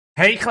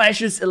Hey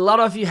Clashers, a lot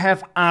of you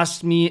have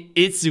asked me,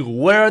 iTzu,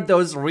 where are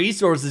those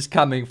resources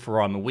coming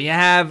from? We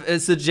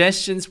have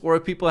suggestions where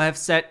people have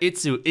said,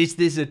 iTzu, is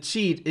this a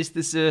cheat? Is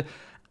this a,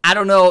 I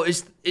don't know,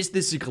 is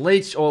this a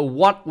glitch? Or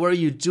what were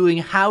you doing?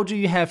 How do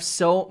you have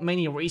so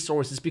many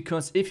resources?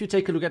 Because if you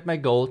take a look at my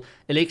gold,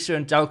 elixir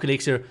and dark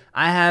elixir,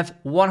 I have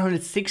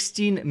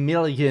 116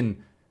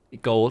 million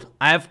gold,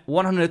 I have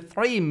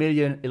 103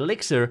 million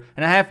elixir,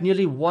 and I have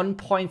nearly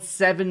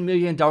 1.7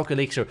 million dark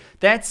elixir.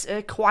 That's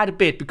quite a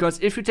bit, because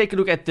if you take a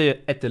look at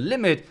the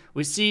limit,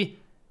 we see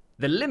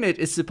the limit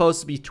is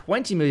supposed to be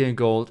 20 million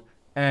gold,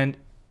 and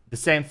the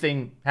same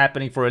thing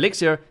happening for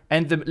elixir,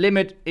 and the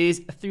limit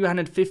is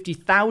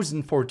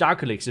 350,000 for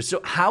dark elixir.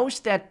 So how is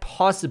that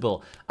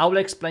possible? I will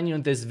explain you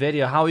in this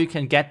video how you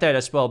can get that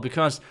as well,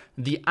 because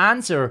the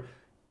answer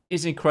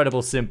is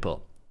incredibly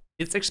simple.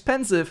 It's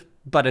expensive,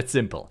 but it's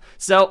simple.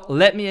 So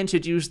let me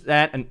introduce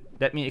that and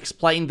let me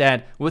explain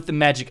that with the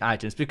magic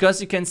items,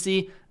 because you can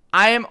see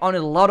I am on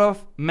a lot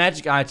of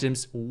magic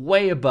items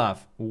way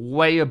above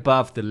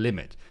the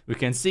limit. We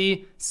can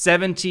see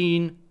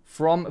 17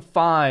 from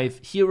 5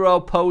 hero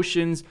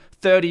potions,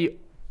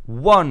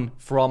 31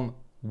 from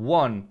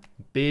 1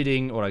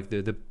 building, or like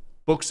the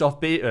books of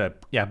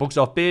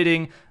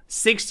building,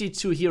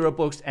 62 hero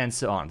books, and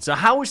so on. So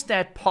how is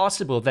that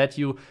possible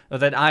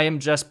that I am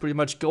just pretty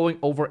much going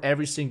over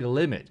every single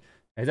limit?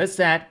 As I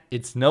said,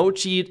 it's no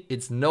cheat,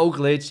 it's no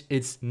glitch,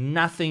 it's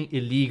nothing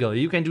illegal.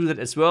 You can do that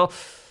as well,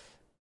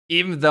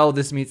 even though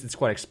this means it's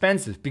quite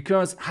expensive.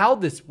 Because how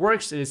this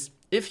works is,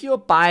 if you're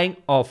buying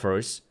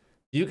offers,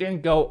 you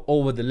can go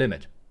over the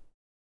limit.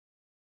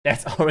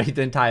 That's already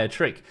the entire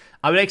trick.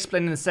 I will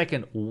explain in a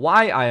second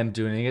why I am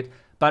doing it.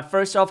 But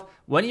first off,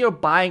 when you're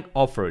buying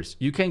offers,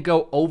 you can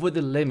go over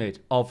the limit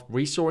of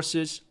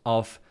resources,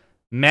 of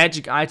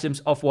magic items,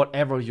 of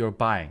whatever you're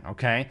buying,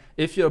 okay?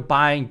 If you're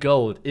buying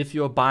gold, if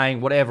you're buying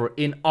whatever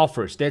in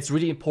offers, that's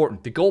really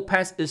important. The gold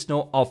pass is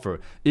no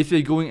offer. If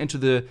you're going into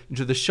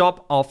the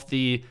shop of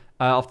the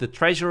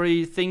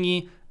treasury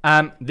thingy,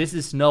 this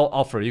is no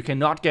offer. You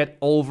cannot get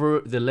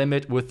over the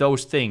limit with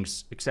those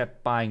things,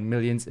 except buying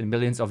millions and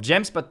millions of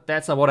gems, but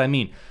that's not what I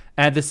mean.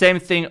 And the same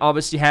thing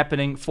obviously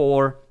happening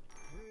for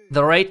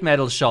the raid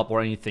metal shop or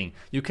anything.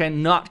 You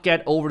cannot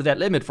get over that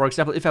limit. For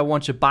example, if I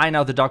want to buy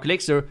now the dark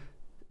elixir,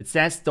 it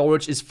says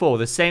storage is full.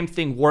 The same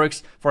thing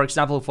works, for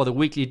example, for the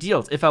weekly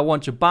deals. If I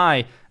want to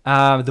buy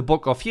the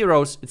book of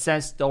heroes, it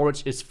says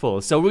storage is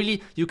full. So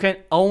really, you can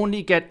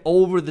only get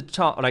over the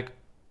top, like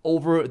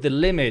over the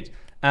limit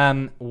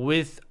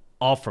with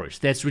offers.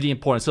 That's really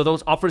important. So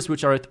those offers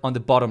which are on the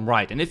bottom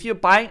right. And if you're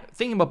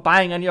thinking about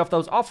buying any of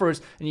those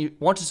offers and you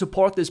want to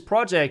support this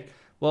project,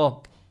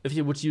 well, if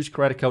you would use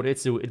credit code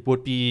iTzu, it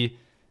would be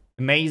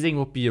amazing,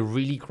 would be a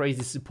really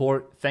crazy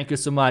support. Thank you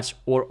so much.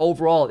 Or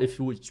overall, if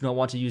you do not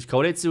want to use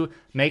code iTzu,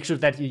 make sure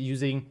that you're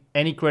using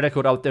any credit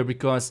code out there,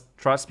 because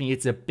trust me,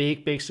 it's a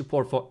big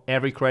support for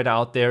every credit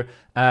out there.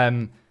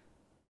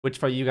 Which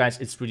for you guys,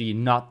 it's really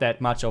not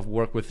that much of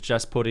work with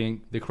just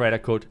putting the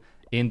credit code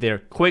in there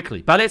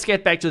quickly. But let's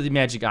get back to the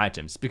magic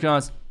items,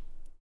 because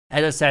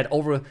as I said,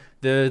 over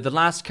the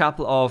last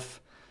couple of,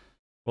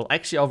 well,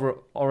 actually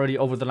already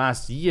over the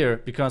last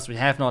year, because we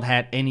have not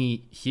had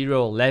any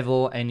hero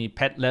level, any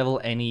pet level,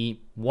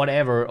 any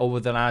whatever over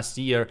the last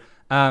year,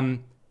 I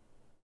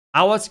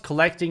was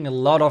collecting a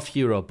lot of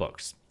hero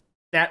books.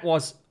 That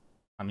was,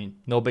 I mean,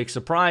 no big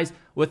surprise,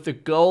 with the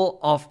goal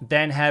of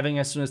then having,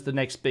 as soon as the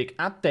next big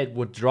update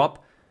would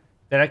drop,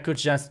 that I could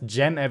just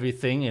gem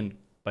everything. And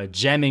by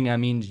gemming, I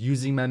mean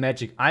using my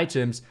magic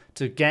items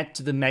to get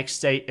to the max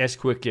state as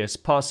quickly as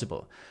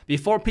possible.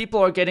 Before people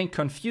are getting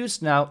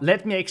confused now,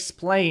 let me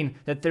explain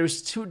that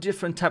there's two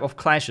different type of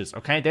clashes,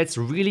 okay? That's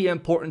really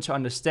important to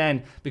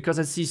understand, because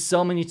I see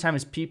so many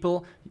times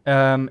people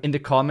in the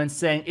comments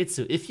saying,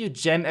 iTzu, if you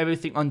gem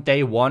everything on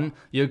day one,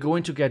 you're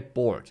going to get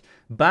bored.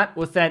 But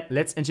with that,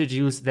 let's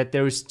introduce that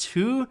there is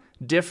two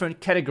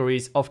different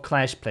categories of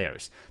Clash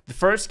players. The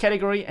first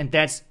category, and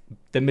that's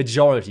the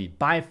majority,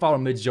 by far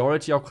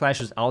majority of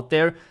Clashes out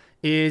there,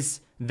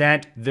 is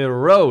that the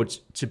road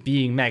to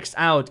being maxed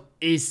out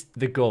is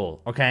the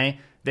goal, okay?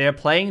 They're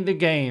playing the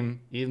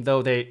game, even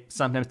though they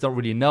sometimes don't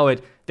really know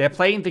it, they're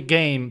playing the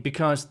game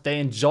because they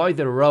enjoy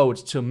the road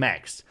to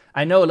max.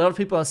 I know a lot of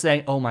people are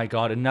saying, oh my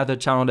god, another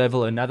channel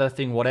level, another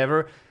thing,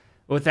 whatever.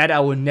 With that,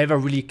 I will never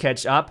really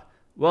catch up.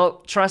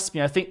 Well, trust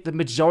me, I think the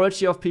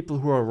majority of people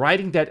who are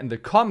writing that in the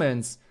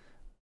comments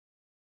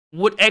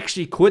would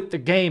actually quit the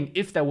game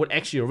if they would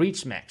actually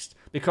reach maxed.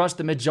 Because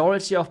the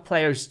majority of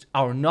players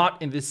are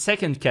not in the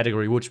second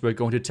category, which we're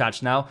going to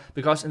touch now.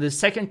 Because in the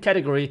second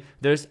category,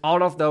 there's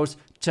all of those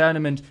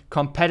tournament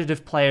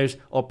competitive players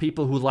or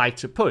people who like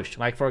to push.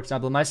 Like, for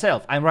example,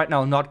 myself. I'm right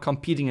now not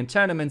competing in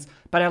tournaments,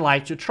 but I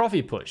like to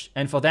trophy push.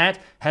 And for that,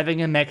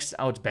 having a maxed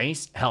out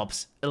base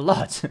helps a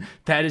lot.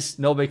 That is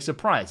no big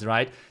surprise,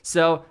 right?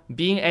 So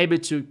being able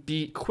to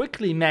be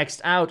quickly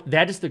maxed out,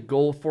 that is the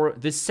goal for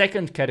the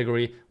second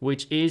category,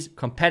 which is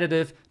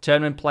competitive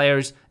tournament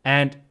players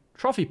and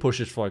trophy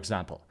pushers, for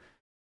example.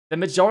 the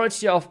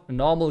majority of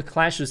normal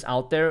clashes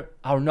out there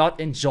are not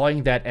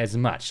enjoying that as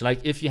much. Like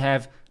if you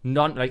have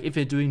if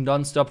you're doing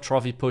non-stop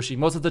trophy pushing,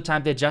 most of the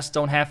time they just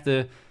don't have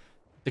the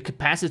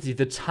capacity,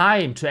 the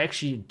time to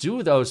actually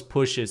do those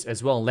pushes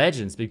as well,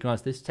 legends,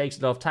 because this takes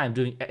a lot of time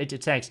doing 8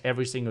 attacks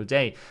every single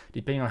day,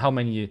 depending on how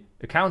many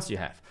accounts you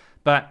have.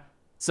 But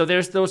so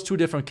there's those two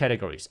different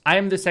categories. I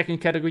am the second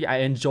category. I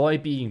enjoy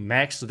being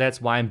maxed, so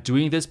that's why I'm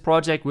doing this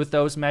project with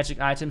those magic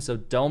items. So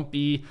don't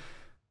be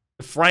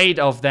afraid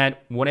of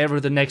that whenever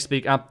the next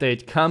big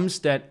update comes,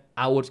 that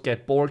I would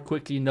get bored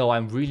quickly. No,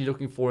 I'm really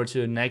looking forward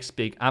to the next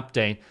big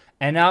update.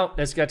 And now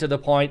let's get to the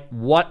point.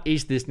 What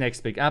is this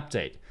next big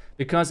update?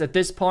 Because at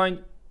this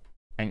point,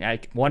 and I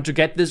want to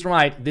get this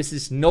right, this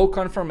is no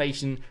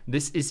confirmation.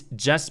 This is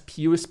just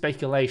pure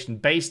speculation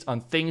based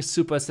on things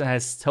Supercell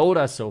has told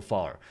us so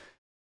far.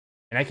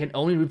 And I can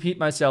only repeat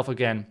myself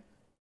again,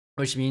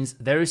 which means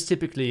there is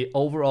typically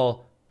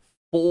overall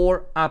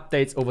 4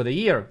 updates over the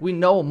year. We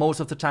know most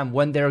of the time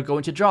when they're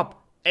going to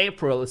drop.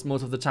 April is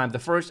most of the time the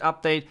first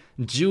update.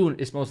 June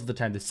is most of the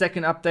time the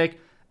second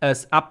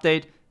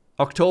update.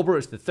 October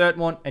is the third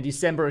one, and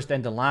December is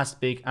then the last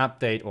big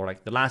update, or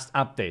like the last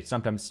update.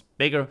 Sometimes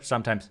bigger,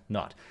 sometimes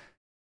not.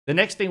 The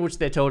next thing which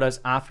they told us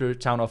after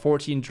Town Hall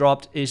 14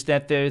 dropped is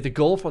that the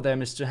goal for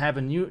them is to have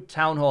a new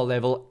Town Hall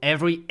level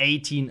every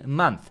 18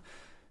 months.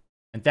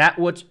 And that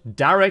would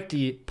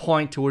directly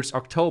point towards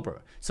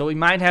October. So we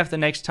might have the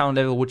next town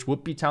level, which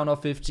would be Town Hall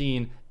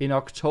 15 in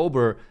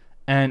October.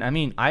 And I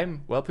mean,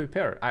 I'm well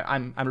prepared.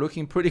 I'm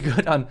looking pretty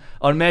good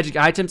on magic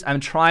items.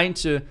 I'm trying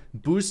to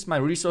boost my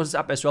resources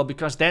up as well,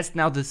 because that's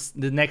now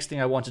the next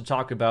thing I want to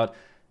talk about.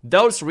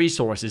 Those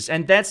resources.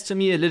 And that's to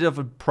me a little of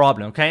a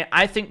problem, okay?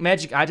 I think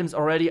magic items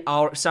already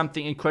are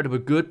something incredibly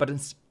good, but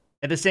it's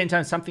at the same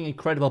time something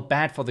incredibly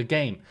bad for the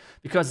game.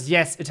 Because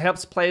yes, it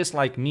helps players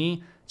like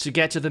me to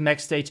get to the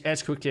max stage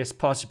as quickly as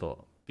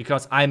possible,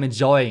 because I'm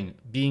enjoying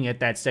being at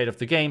that state of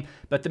the game.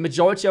 But the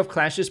majority of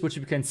clashes, which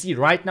you can see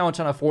right now in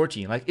Town Hall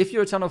 14, like if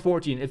you're a Town Hall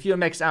 14, if you're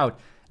maxed out,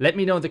 let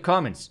me know in the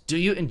comments. Do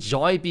you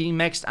enjoy being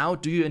maxed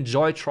out? Do you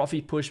enjoy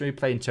trophy push when you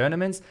play in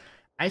tournaments?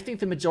 I think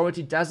the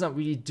majority does not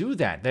really do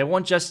that. They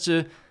want just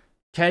to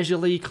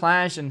casually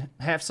clash and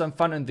have some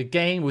fun in the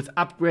game with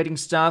upgrading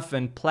stuff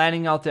and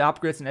planning out the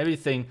upgrades and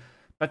everything.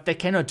 But they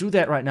cannot do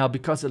that right now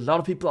because a lot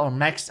of people are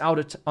maxed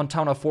out on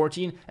Town Hall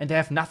 14 and they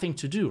have nothing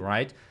to do,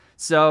 right?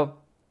 So,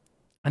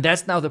 and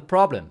that's now the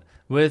problem.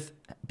 With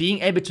being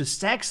able to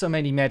stack so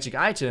many magic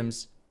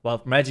items,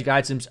 well, magic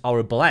items are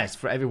a blast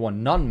for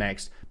everyone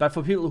non-maxed, but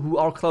for people who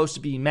are close to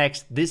being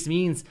maxed, this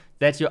means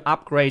that your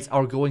upgrades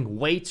are going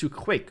way too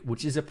quick,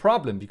 which is a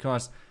problem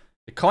because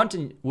the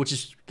content which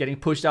is getting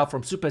pushed out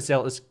from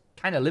Supercell is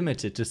kind of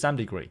limited to some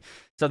degree.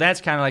 So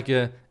that's kind of like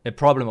a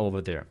problem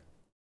over there.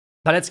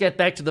 But let's get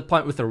back to the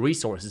point with the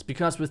resources,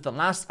 because with the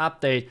last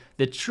update,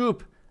 the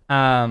troop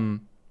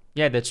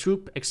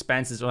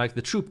expenses, or like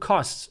the troop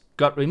costs,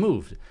 got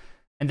removed.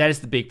 And that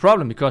is the big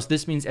problem, because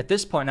this means at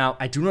this point now,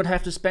 I do not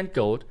have to spend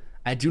gold,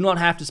 I do not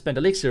have to spend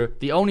elixir.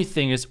 The only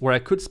thing is where I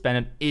could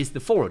spend it is the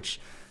forge.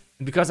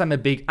 And because I'm a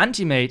big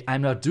anti-mate,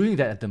 I'm not doing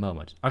that at the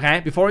moment. Okay,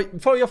 before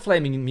you're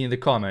flaming me in the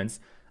comments,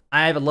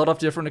 I have a lot of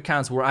different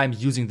accounts where I'm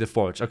using the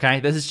forge, okay?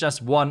 This is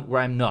just one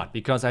where I'm not,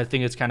 because I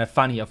think it's kind of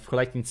funny of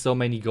collecting so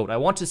many gold. I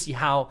want to see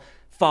how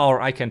far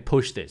I can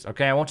push this,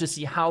 okay? I want to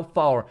see how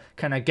far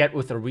can I get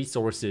with the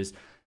resources.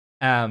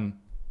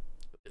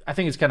 I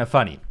think it's kind of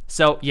funny.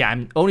 So yeah,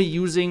 I'm only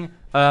using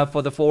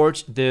for the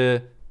forge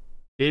the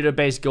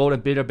builder-based gold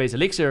and builder-based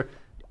elixir,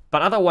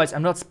 but otherwise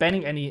I'm not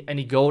spending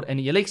any gold,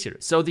 any elixir.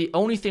 So the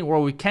only thing where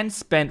we can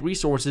spend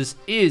resources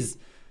is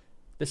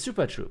the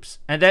super troops.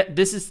 And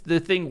this is the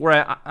thing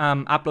where I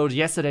uploaded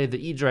yesterday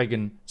the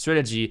E-Dragon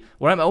strategy,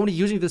 where I'm only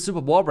using the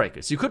super wall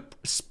breakers. You could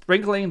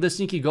sprinkle in the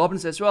sneaky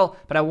goblins as well,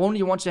 but I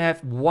only want to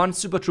have one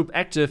super troop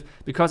active,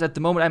 because at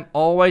the moment I'm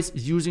always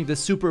using the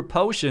super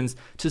potions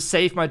to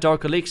save my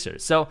dark elixir.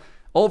 So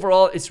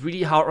overall, it's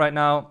really hard right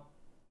now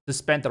to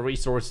spend the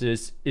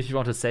resources if you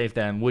want to save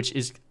them, which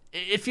is,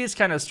 it feels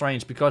kind of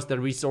strange because the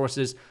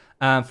resources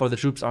for the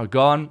troops are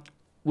gone,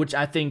 which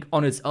I think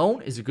on its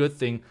own is a good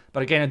thing.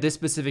 But again, in this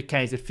specific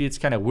case, it feels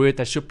kind of weird.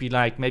 There should be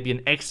like maybe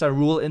an extra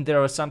rule in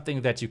there or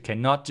something that you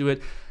cannot do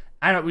it.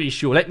 I'm not really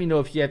sure. Let me know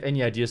if you have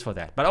any ideas for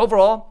that. But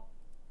overall,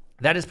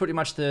 that is pretty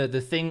much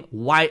the thing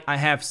why I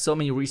have so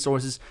many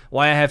resources,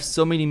 why I have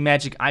so many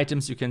magic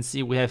items. You can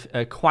see we have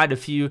quite a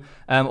few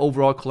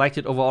overall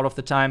collected over all of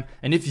the time.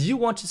 And if you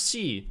want to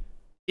see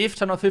if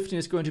Town Hall 15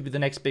 is going to be the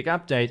next big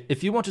update,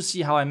 if you want to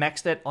see how I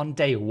maxed that on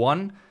day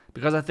 1,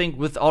 because I think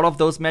with all of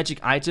those magic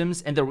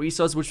items and the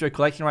resources which we're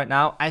collecting right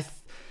now,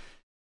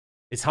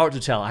 it's hard to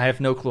tell. I have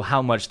no clue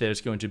how much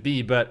there's going to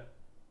be, but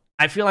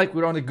I feel like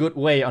we're on a good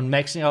way on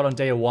maxing out on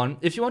day 1.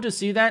 If you want to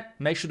see that,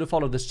 make sure to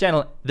follow this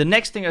channel. The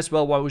next thing as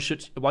well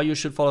why you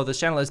should follow this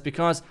channel is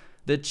because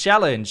the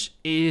challenge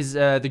is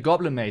the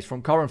Goblin Maze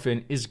from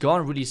Corinthia is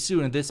gone really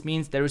soon, and this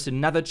means there is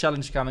another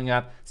challenge coming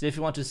up. So if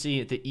you want to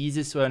see the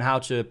easiest way on how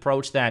to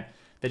approach that,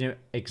 then you're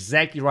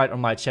exactly right on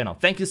my channel.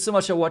 Thank you so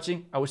much for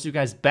watching. I will see you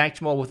guys back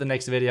tomorrow with the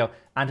next video.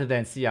 Until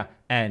then, see ya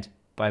and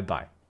bye-bye.